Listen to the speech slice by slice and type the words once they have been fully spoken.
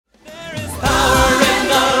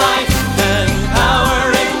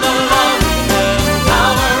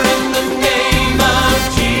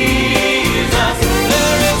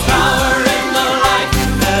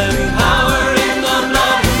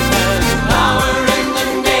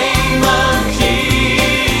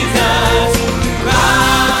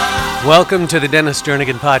Welcome to the Dennis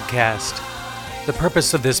Jernigan Podcast. The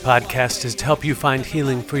purpose of this podcast is to help you find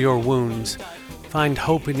healing for your wounds, find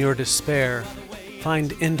hope in your despair,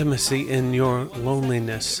 find intimacy in your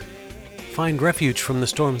loneliness, find refuge from the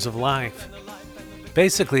storms of life.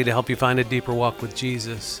 Basically, to help you find a deeper walk with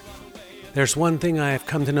Jesus. There's one thing I have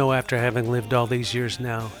come to know after having lived all these years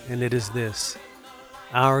now, and it is this.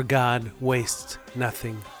 Our God wastes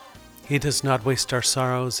nothing. He does not waste our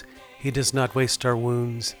sorrows. He does not waste our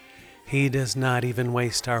wounds. He does not even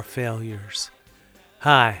waste our failures.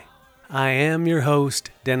 Hi, I am your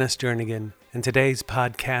host, Dennis Jernigan, and today's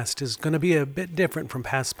podcast is going to be a bit different from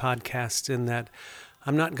past podcasts in that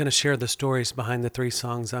I'm not going to share the stories behind the 3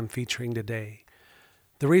 songs I'm featuring today.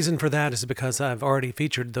 The reason for that is because I've already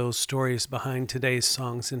featured those stories behind today's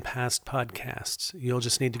songs in past podcasts. You'll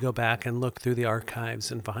just need to go back and look through the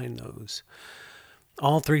archives and find those.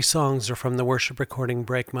 All 3 songs are from the worship recording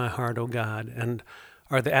Break My Heart, O God, and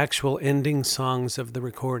are the actual ending songs of the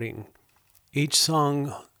recording. Each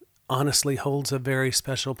song honestly holds a very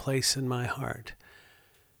special place in my heart.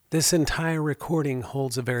 This entire recording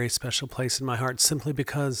holds a very special place in my heart simply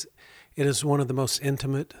because it is one of the most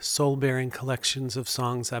intimate, soul-bearing collections of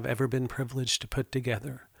songs I've ever been privileged to put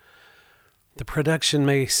together. The production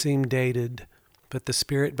may seem dated, but the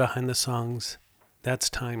spirit behind the songs, that's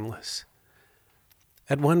timeless.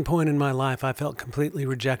 At one point in my life, I felt completely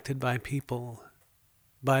rejected by people,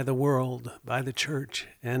 by the world, by the church,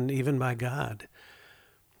 and even by God.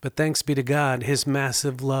 But thanks be to God, His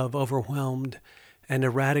massive love overwhelmed and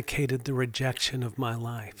eradicated the rejection of my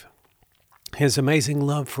life. His amazing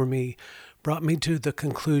love for me brought me to the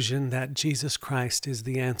conclusion that Jesus Christ is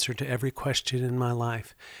the answer to every question in my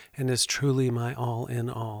life and is truly my all in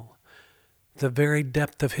all. The very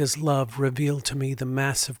depth of His love revealed to me the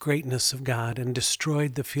massive greatness of God and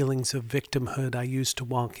destroyed the feelings of victimhood I used to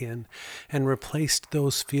walk in and replaced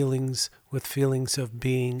those feelings with feelings of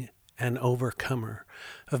being an overcomer,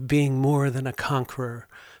 of being more than a conqueror,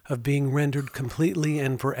 of being rendered completely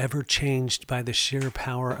and forever changed by the sheer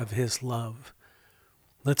power of His love.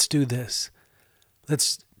 Let's do this.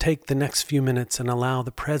 Let's take the next few minutes and allow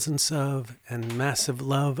the presence of and massive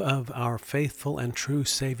love of our faithful and true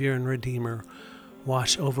Savior and Redeemer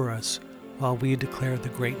wash over us while we declare the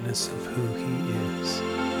greatness of who He is.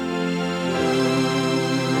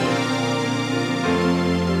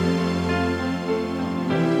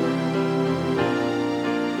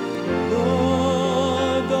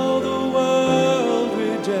 Lord, though the world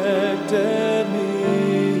rejected me,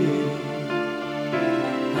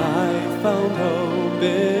 I found hope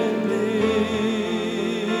in Thee.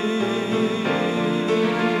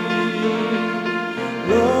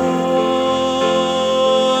 Lord,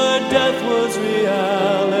 death was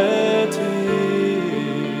reality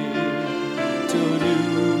till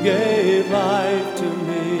You gave life to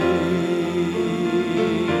me.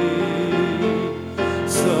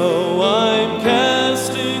 So I'm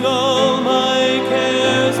casting all my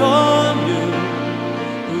cares on You,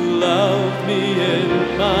 who loved me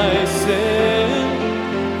in my sin,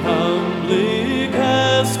 humbly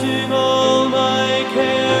casting all my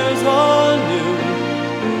cares on You,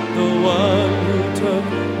 the one who took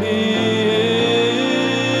me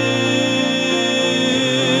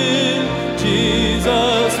in.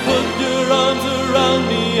 Jesus, put Your arms around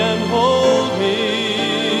me and hold me,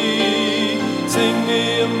 sing me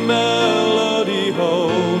a melody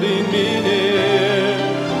holding me near.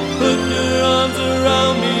 Put Your arms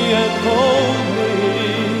around me and hold me,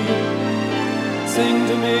 sing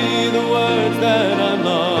to me the words that I'm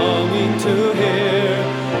longing to hear.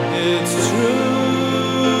 It's true,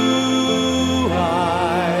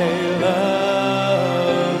 I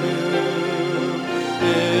love You.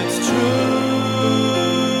 It's true,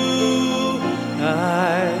 I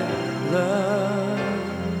love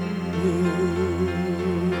You.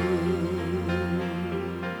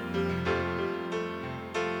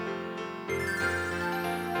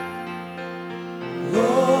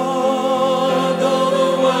 Lord, though the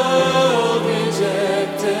world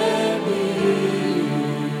rejected me,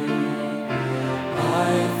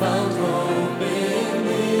 I found hope in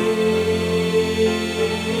Thee.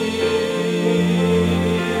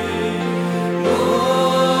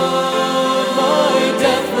 Lord, my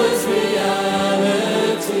death was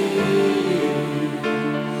reality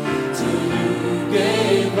till You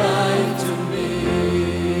gave life to me.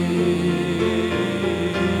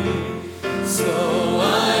 So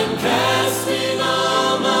I'm casting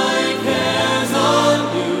all my cares on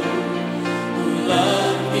You, who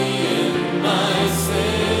loved me in my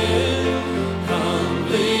sin,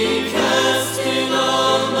 humbly casting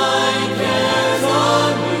all my cares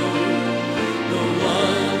on You, the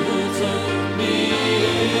one who took me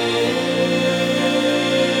in.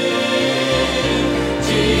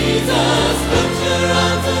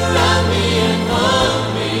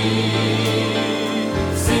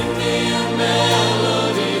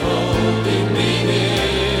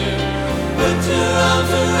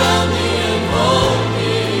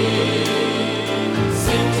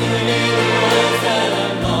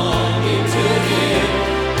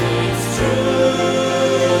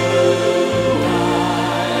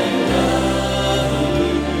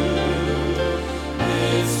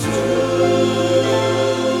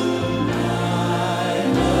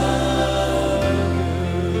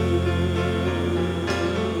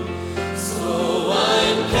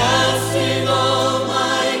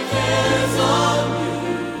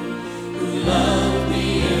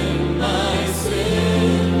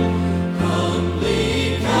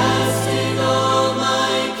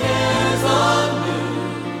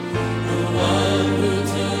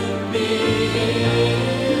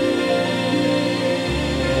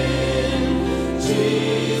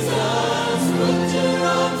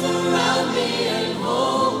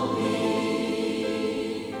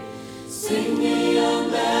 Sing me a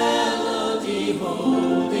melody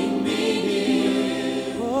holding me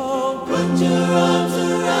near. Oh, put your arms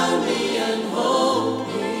around me and hold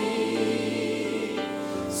me.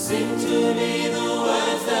 Sing to me the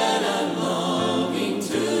words that I'm longing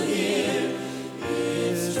to hear.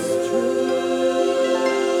 It's true,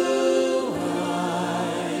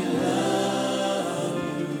 I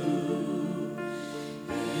love you.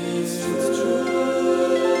 It's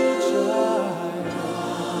true, child, I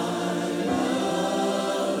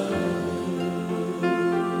love you.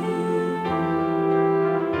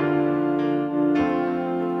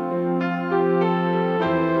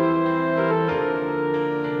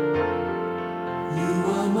 You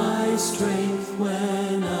are my strength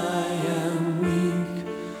when I am weak.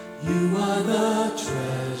 You are the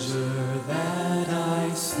treasure that I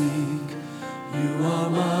seek. You are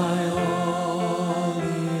my all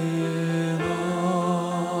in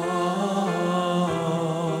all.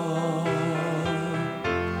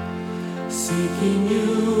 Seeking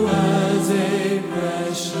you as a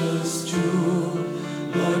precious jewel,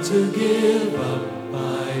 Lord, to give up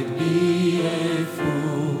I'd be a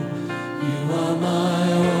fool. You are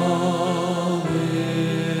my all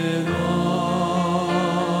in all.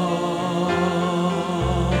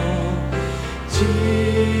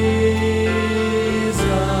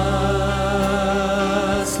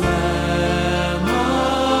 Jesus, Lamb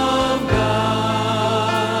of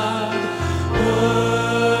God,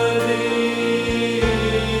 worthy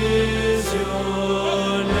is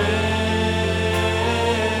your name.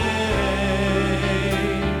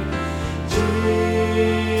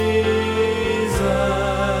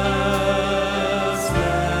 Jesus,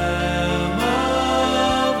 Lamb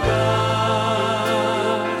of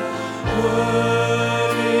God,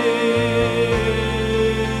 worthy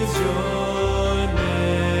is your name.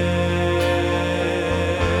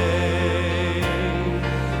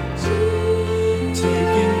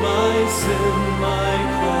 Taking my sin, my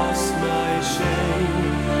cross, my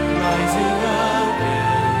shame, rising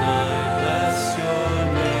again, I bless your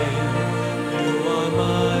name. You are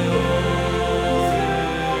my all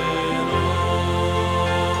in all.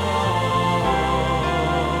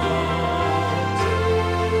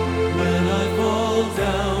 When I fall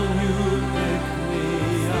down, you pick me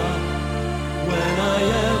up. When I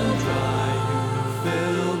am dry, you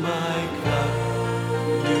fill my cup.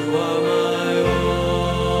 You are my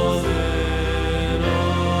all in all.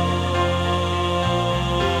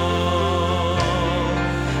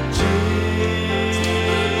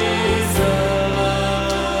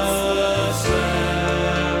 Jesus,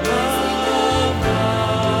 Lamb of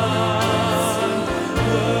God,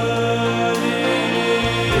 worthy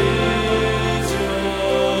is your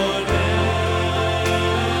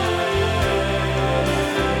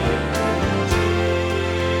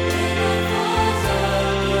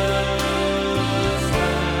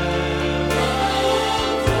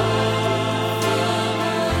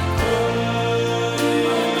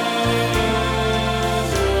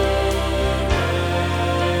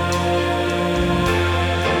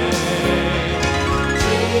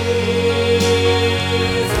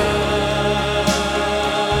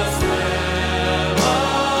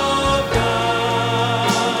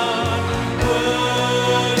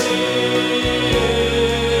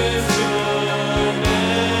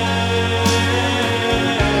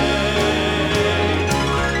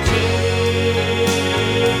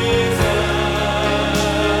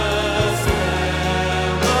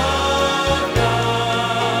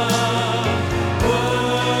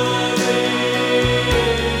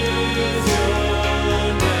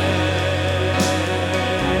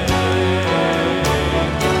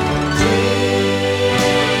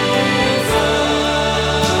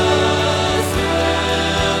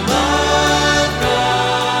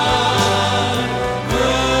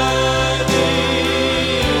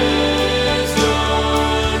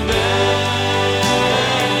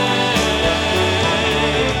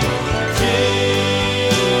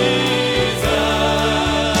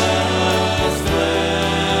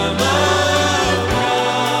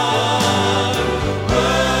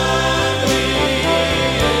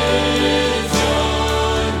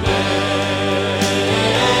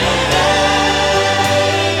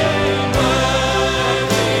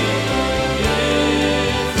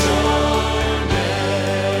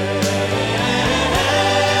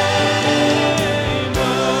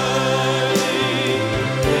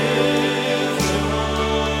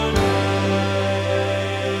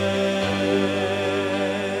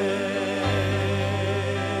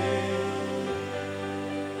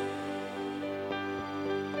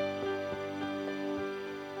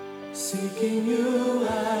Seeking you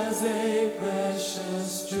as a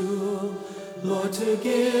precious jewel, Lord, to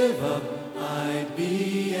give up I'd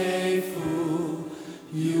be a fool.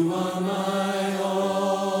 You are my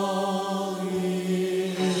all in.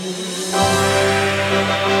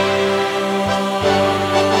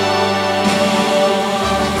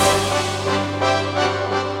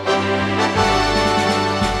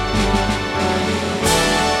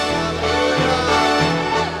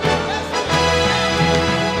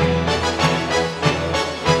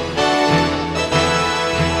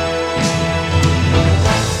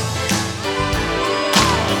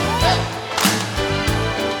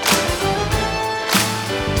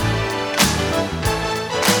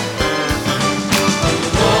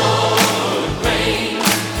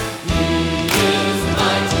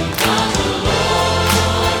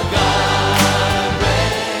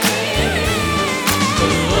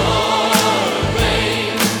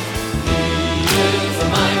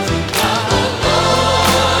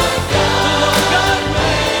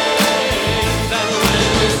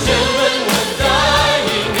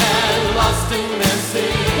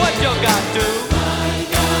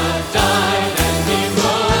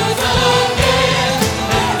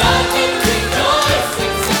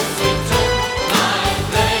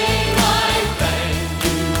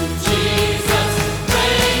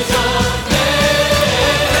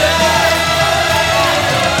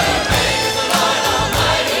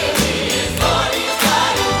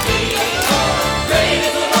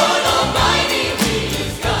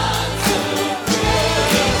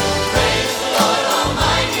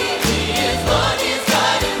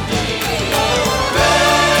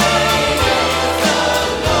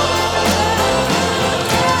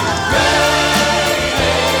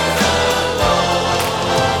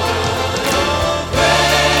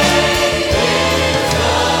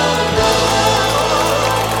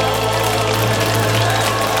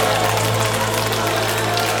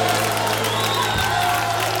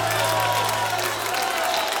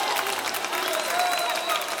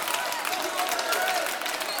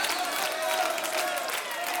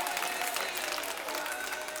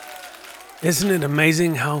 Isn't it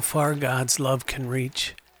amazing how far God's love can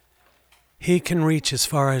reach? He can reach as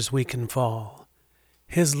far as we can fall.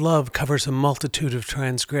 His love covers a multitude of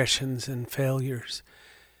transgressions and failures.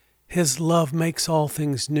 His love makes all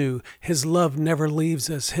things new. His love never leaves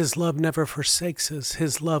us. His love never forsakes us.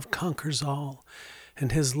 His love conquers all,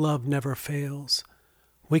 and His love never fails.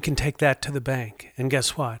 We can take that to the bank, and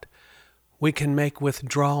guess what? We can make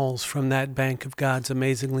withdrawals from that bank of God's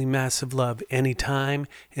amazingly massive love anytime,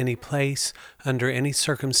 any place, under any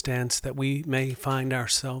circumstance that we may find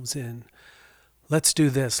ourselves in. Let's do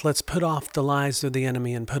this. Let's put off the lies of the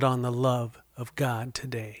enemy and put on the love of God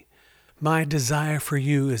today. My desire for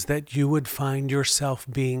you is that you would find yourself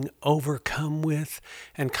being overcome with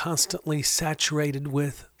and constantly saturated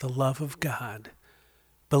with the love of God.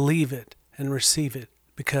 Believe it and receive it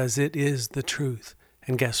because it is the truth.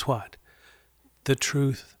 And guess what? The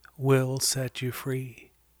truth will set you free.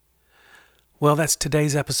 Well, that's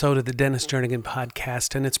today's episode of the Dennis Jernigan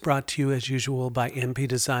Podcast, and it's brought to you as usual by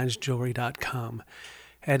mpdesignsjewelry.com.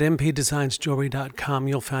 At mpdesignsjewelry.com,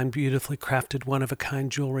 you'll find beautifully crafted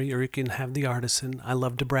one-of-a-kind jewelry, or you can have the artisan. I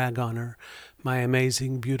love to brag on her, my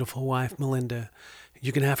amazing, beautiful wife, Melinda.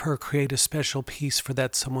 You can have her create a special piece for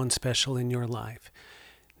that someone special in your life.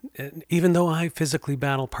 And even though I physically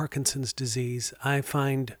battle Parkinson's disease, I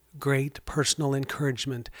find great personal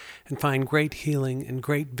encouragement and find great healing and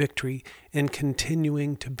great victory in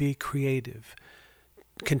continuing to be creative,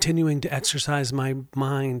 continuing to exercise my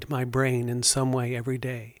mind, my brain in some way every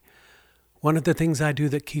day. One of the things I do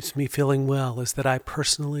that keeps me feeling well is that I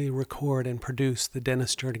personally record and produce the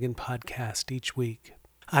Dennis Jernigan Podcast each week.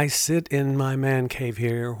 I sit in my man cave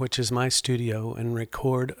here, which is my studio, and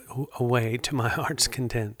record away to my heart's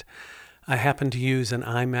content. I happen to use an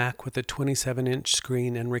iMac with a 27-inch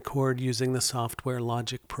screen and record using the software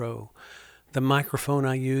Logic Pro. The microphone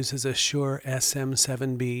I use is a Shure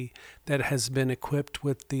SM7B that has been equipped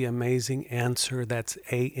with the amazing Answer, that's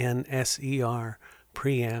ANSER,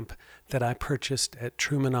 preamp that I purchased at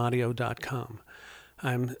trumanaudio.com.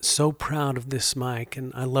 I'm so proud of this mic,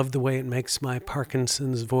 and I love the way it makes my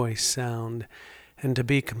Parkinson's voice sound. And to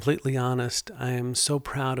be completely honest, I am so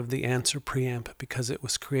proud of the Answer preamp because it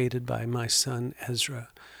was created by my son Ezra,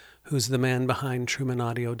 who's the man behind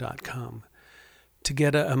trumanaudio.com. To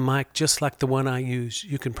get a mic just like the one I use,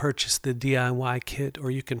 you can purchase the DIY kit, or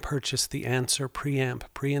you can purchase the Answer preamp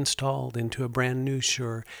pre-installed into a brand new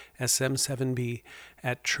Shure SM7B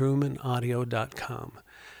at trumanaudio.com.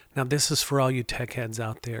 Now, this is for all you tech heads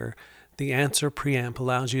out there. The Answer preamp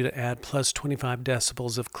allows you to add plus 25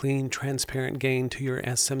 decibels of clean, transparent gain to your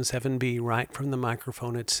SM7B right from the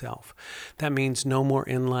microphone itself. That means no more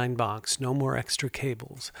inline box, no more extra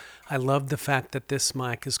cables. I love the fact that this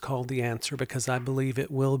mic is called The Answer because I believe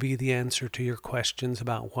it will be the answer to your questions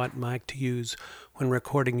about what mic to use when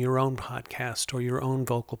recording your own podcast or your own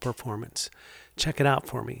vocal performance. Check it out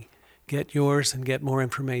for me. Get yours and get more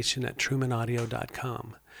information at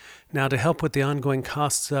trumanaudio.com. Now, to help with the ongoing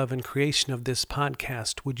costs of and creation of this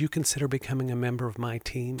podcast, would you consider becoming a member of my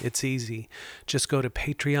team? It's easy. Just go to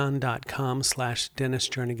patreon.com/Dennis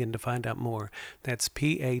Jernigan to find out more. That's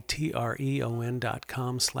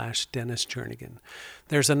patreon.com/Dennis Jernigan.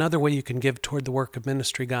 There's another way you can give toward the work of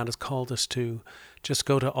ministry God has called us to. Just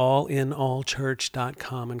go to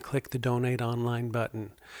allinallchurch.com and click the Donate Online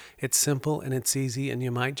button. It's simple and it's easy, and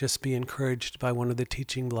you might just be encouraged by one of the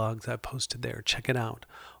teaching blogs I posted there. Check it out.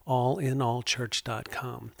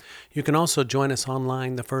 allinallchurch.com. You can also join us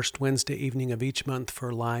online the first Wednesday evening of each month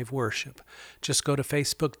for live worship. Just go to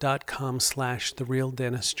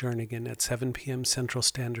facebook.com/TheRealDennisJernigan at 7 p.m. Central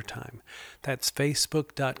Standard Time. That's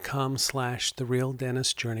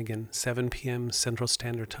facebook.com/TheRealDennisJernigan, 7 p.m. Central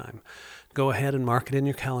Standard Time. Go ahead and mark it in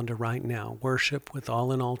your calendar right now. Worship with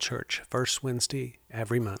All in All Church, first Wednesday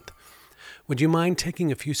every month. Would you mind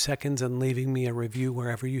taking a few seconds and leaving me a review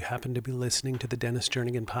wherever you happen to be listening to the Dennis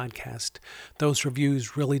Jernigan podcast? Those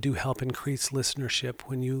reviews really do help increase listenership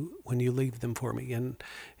when you leave them for me. And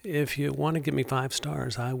if you want to give me 5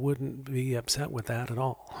 stars, I wouldn't be upset with that at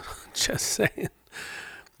all. Just saying.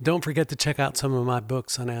 Don't forget to check out some of my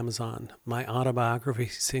books on Amazon. My autobiography,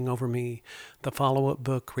 Sing Over Me, the follow-up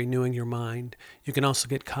book, Renewing Your Mind. You can also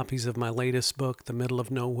get copies of my latest book, The Middle of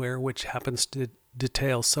Nowhere, which happens to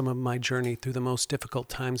detail some of my journey through the most difficult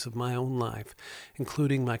times of my own life,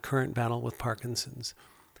 including my current battle with Parkinson's.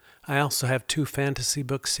 I also have 2 fantasy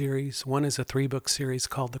book series. One is a 3-book series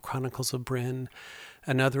called The Chronicles of Bryn.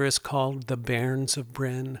 Another is called The Bairns of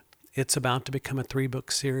Bryn. It's about to become a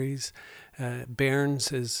 3-book series.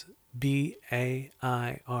 Bairns is B-A-I-R-N-S,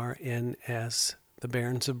 The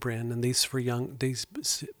Bairns of Bryn, and these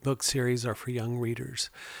book series are for young readers.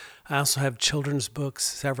 I also have children's books,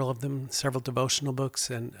 several of them, several devotional books,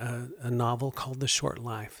 and a novel called The Short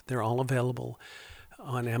Life. They're all available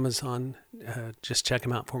on Amazon. Just check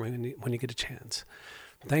them out for me when you get a chance.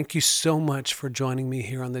 Thank you so much for joining me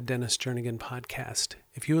here on the Dennis Jernigan podcast.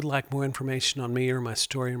 If you would like more information on me or my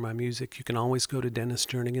story or my music, you can always go to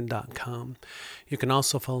DennisJernigan.com. You can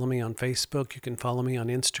also follow me on Facebook. You can follow me on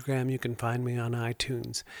Instagram. You can find me on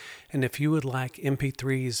iTunes. And if you would like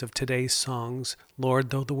MP3s of today's songs,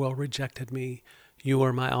 Lord, Though the World Rejected Me, You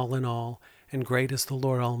Are My All in All, and Great is the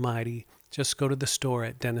Lord Almighty, just go to the store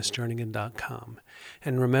at DennisJernigan.com.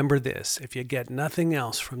 And remember this, if you get nothing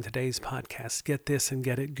else from today's podcast, get this and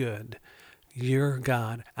get it good. Your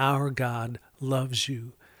God, our God, loves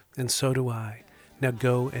you, and so do I. Now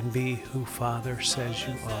go and be who Father says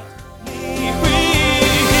you are.